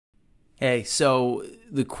Hey, so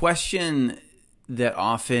the question that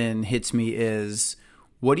often hits me is,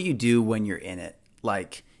 what do you do when you're in it?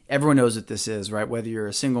 Like, everyone knows what this is, right? Whether you're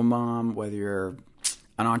a single mom, whether you're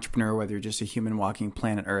an entrepreneur, whether you're just a human walking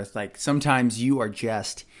planet Earth, like sometimes you are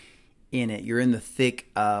just in it. You're in the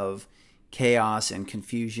thick of chaos and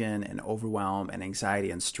confusion and overwhelm and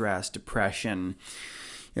anxiety and stress, depression,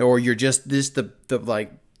 or you're just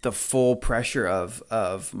the full pressure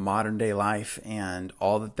of modern day life and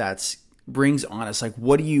all that's brings on us. Like,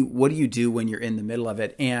 what do you do when you're in the middle of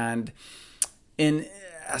it? And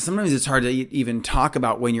sometimes it's hard to even talk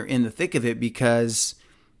about when you're in the thick of it, because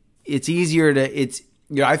it's easier to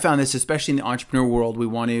I found this, especially in the entrepreneur world, we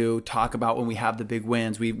want to talk about when we have the big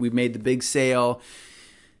wins. We've made the big sale,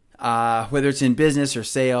 whether it's in business or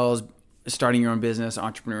sales, starting your own business,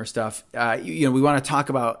 entrepreneur stuff. We want to talk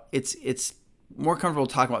about it's more comfortable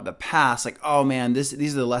talking about the past, like, oh man, these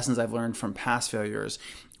are the lessons I've learned from past failures,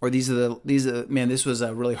 or these are man, this was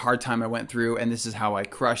a really hard time I went through, and this is how I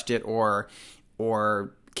crushed it, or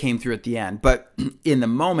came through at the end. But in the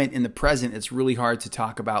moment, in the present, it's really hard to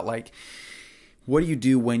talk about, like, what do you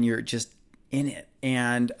do when you're just in it?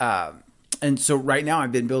 And so right now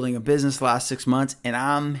I've been building a business the last 6 months, and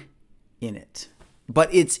I'm in it.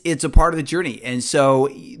 But it's a part of the journey. And so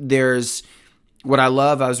there's what I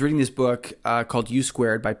love. I was reading this book called U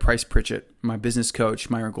Squared by Price Pritchett. My business coach,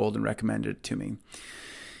 Myron Golden, recommended it to me.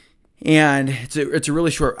 And it's a really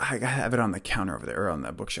short, I have it on the counter over there, or on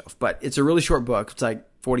the bookshelf, but it's a really short book. It's like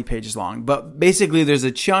 40 pages long. But basically there's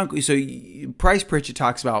a chunk. So Price Pritchett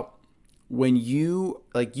talks about when you,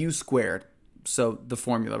 like U Squared, so the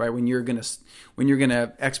formula, right? When you're gonna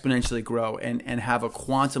exponentially grow and have a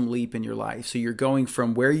quantum leap in your life. So you're going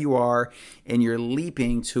from where you are and you're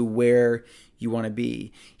leaping to where you want to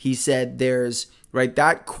be. He said there's, right,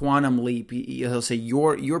 that quantum leap. He'll say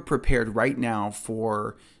you're prepared right now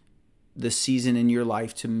for the season in your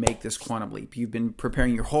life to make this quantum leap. You've been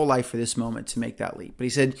preparing your whole life for this moment to make that leap. But he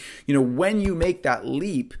said, when you make that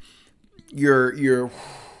leap, you're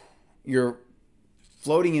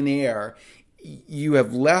floating in the air. You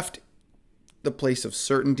have left the place of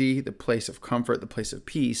certainty, the place of comfort, the place of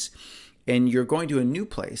peace, and you're going to a new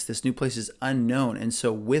place. This new place is unknown. And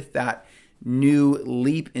so with that new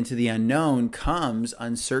leap into the unknown comes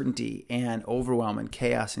uncertainty and overwhelm and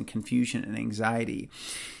chaos and confusion and anxiety.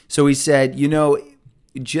 So he said,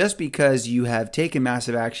 just because you have taken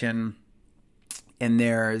massive action and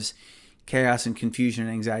there's chaos and confusion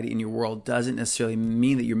and anxiety in your world doesn't necessarily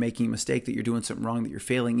mean that you're making a mistake, that you're doing something wrong, that you're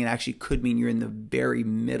failing. It actually could mean you're in the very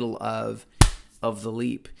middle of the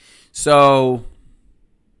leap. So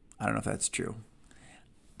I don't know if that's true,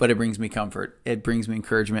 but it brings me comfort. It brings me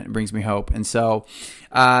encouragement. It brings me hope. And so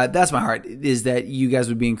that's my heart, is that you guys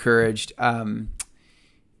would be encouraged.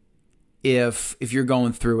 If you're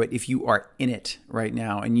going through it, if you are in it right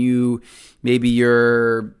now, and maybe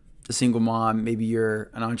you're a single mom, maybe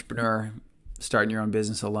you're an entrepreneur starting your own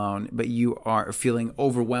business alone, but you are feeling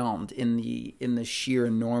overwhelmed in the sheer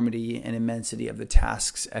enormity and immensity of the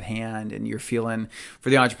tasks at hand, and you're feeling,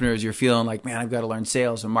 for the entrepreneurs, you're feeling like, man, I've got to learn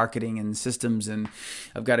sales and marketing and systems, and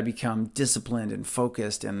I've got to become disciplined and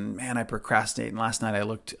focused, and man, I procrastinate. And last night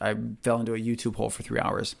I fell into a YouTube hole for 3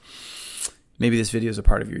 hours. Maybe this video is a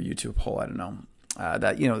part of your YouTube hole. I don't know.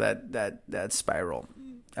 That spiral.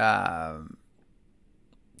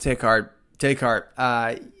 Take heart.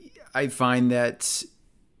 I find that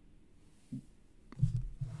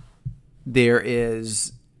there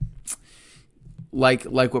is, like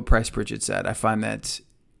what Price Pritchett said, I find that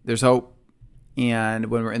there's hope. And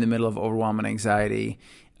when we're in the middle of overwhelm and anxiety,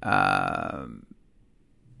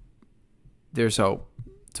 there's hope.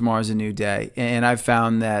 Tomorrow's a new day. And I've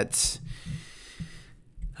found that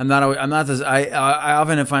I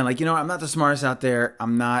often find, like, I'm not the smartest out there.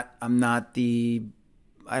 I'm not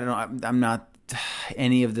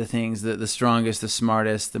any of the things, the strongest, the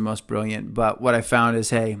smartest, the most brilliant. But what I found is,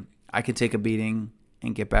 hey, I could take a beating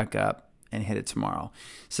and get back up and hit it tomorrow.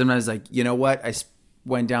 Sometimes, like, what? I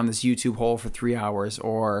went down this YouTube hole for 3 hours,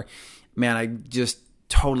 or man, I just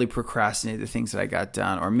totally procrastinated the things that I got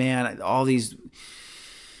done, or man, all these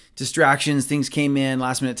distractions, things came in,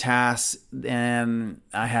 last minute tasks, and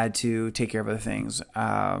I had to take care of other things.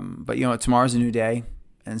 But tomorrow's a new day.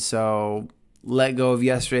 And so let go of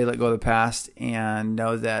yesterday, let go of the past, and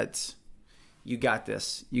know that you got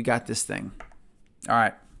this. You got this thing. All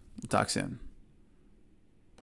right. We'll talk soon.